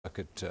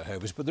Look at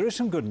Hovis, but there is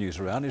some good news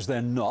around, is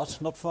there not?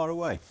 Not far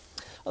away.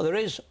 Oh, there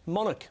is.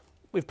 Monarch.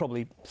 We've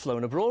probably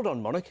flown abroad on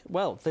Monarch.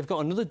 Well, they've got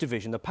another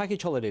division, the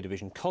package holiday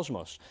division,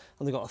 Cosmos,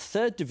 and they've got a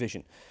third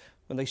division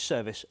when they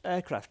service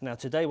aircraft. Now,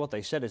 today what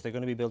they said is they're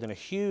going to be building a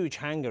huge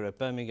hangar at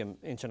Birmingham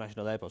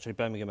International Airport, sorry,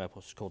 Birmingham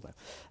Airport it's called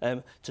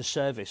now, to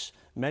service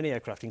many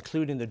aircraft,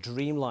 including the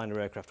Dreamliner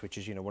aircraft, which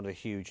is, you know, one of the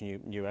huge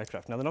new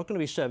aircraft. Now, they're not going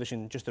to be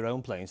servicing just their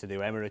own planes. They do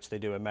Emirates, they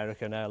do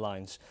American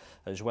Airlines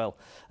as well.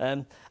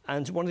 And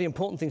one of the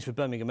important things for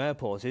Birmingham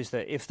Airport is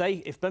that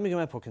if Birmingham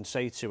Airport can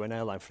say to an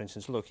airline, for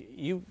instance, look,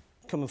 you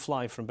come and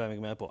fly from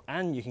Birmingham Airport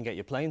and you can get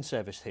your plane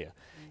serviced here,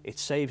 it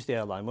saves the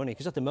airline money,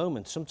 because at the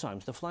moment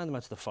sometimes they're flying them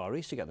out to the Far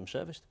East to get them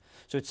serviced,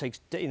 so it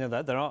takes, you know,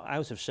 they're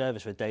out of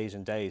service for days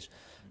and days,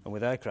 and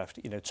with aircraft,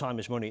 you know, time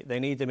is money. They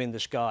need them in the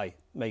sky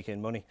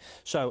making money.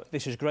 So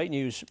this is great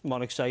news,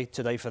 Monarch say,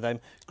 today for them,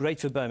 great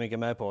for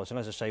Birmingham Airport, and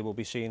as I say, we'll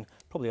be seeing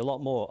probably a lot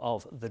more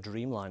of the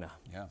Dreamliner.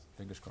 Yeah,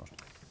 fingers crossed.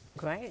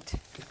 Great.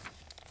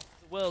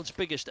 The world's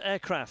biggest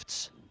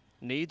aircrafts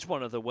needs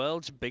one of the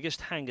world's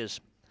biggest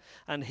hangars.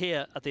 And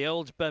here at the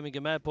old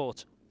Birmingham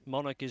Airport,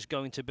 Monarch is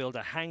going to build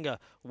a hangar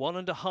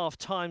 1.5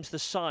 times the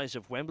size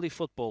of Wembley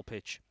football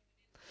pitch.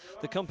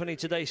 The company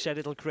today said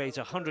it'll create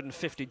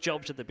 150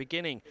 jobs at the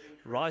beginning,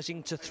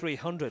 rising to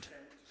 300.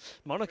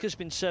 Monarch has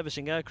been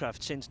servicing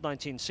aircraft since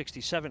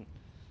 1967,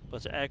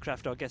 but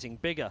aircraft are getting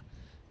bigger,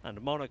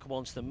 and Monarch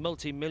wants the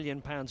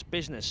multi-million-pounds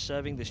business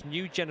serving this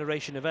new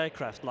generation of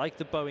aircraft like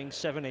the Boeing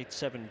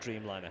 787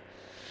 Dreamliner,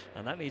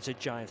 and that needs a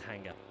giant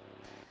hangar.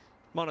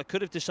 Monarch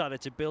could have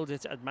decided to build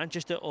it at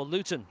Manchester or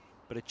Luton,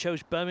 but it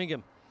chose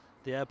Birmingham.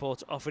 The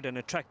airport offered an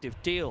attractive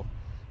deal,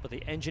 but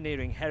the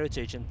engineering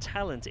heritage and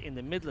talent in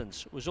the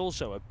Midlands was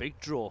also a big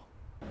draw.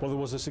 Well, there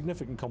was a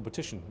significant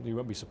competition, you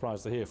won't be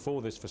surprised to hear,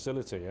 for this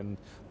facility, and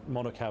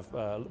Monarch have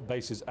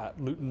bases at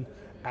Luton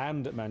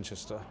and at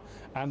Manchester,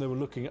 and they were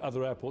looking at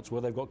other airports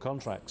where they've got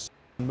contracts.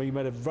 We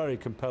made a very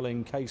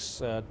compelling case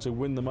to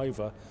win them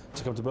over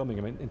to come to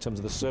Birmingham in terms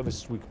of the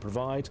service we could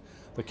provide,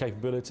 the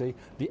capability,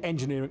 the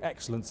engineering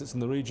excellence that's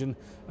in the region,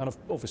 and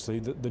obviously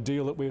the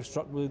deal that we've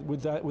struck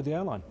with the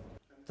airline.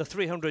 The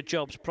 300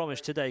 jobs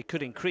promised today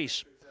could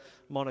increase.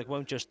 Monarch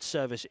won't just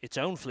service its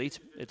own fleet,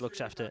 it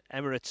looks after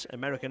Emirates,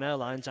 American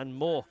Airlines and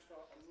more.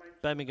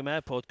 Birmingham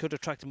Airport could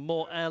attract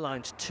more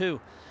airlines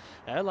too.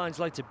 Airlines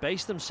like to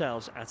base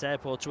themselves at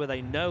airports where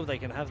they know they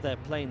can have their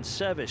planes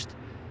serviced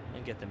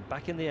and get them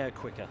back in the air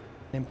quicker.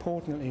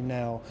 Importantly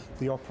now,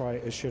 the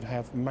operators should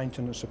have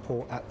maintenance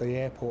support at the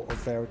airport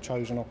of their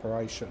chosen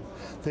operation.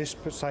 This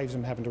saves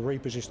them having to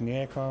reposition the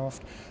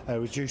aircraft,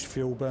 reduce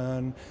fuel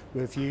burn,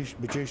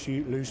 reduce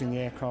losing the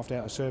aircraft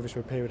out of service for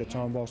a period of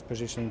time whilst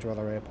positioning to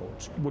other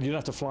airports. Well, you'd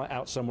have to fly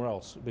out somewhere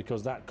else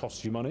because that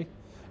costs you money,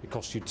 it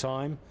costs you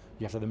time,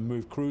 you have to then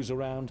move crews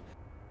around.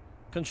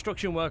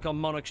 Construction work on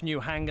Monarch's new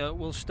hangar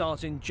will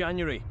start in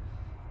January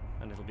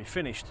and it'll be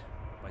finished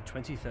by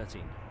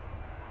 2013.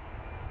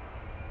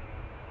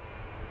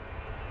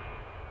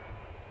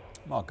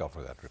 Mark off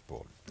with that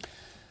report.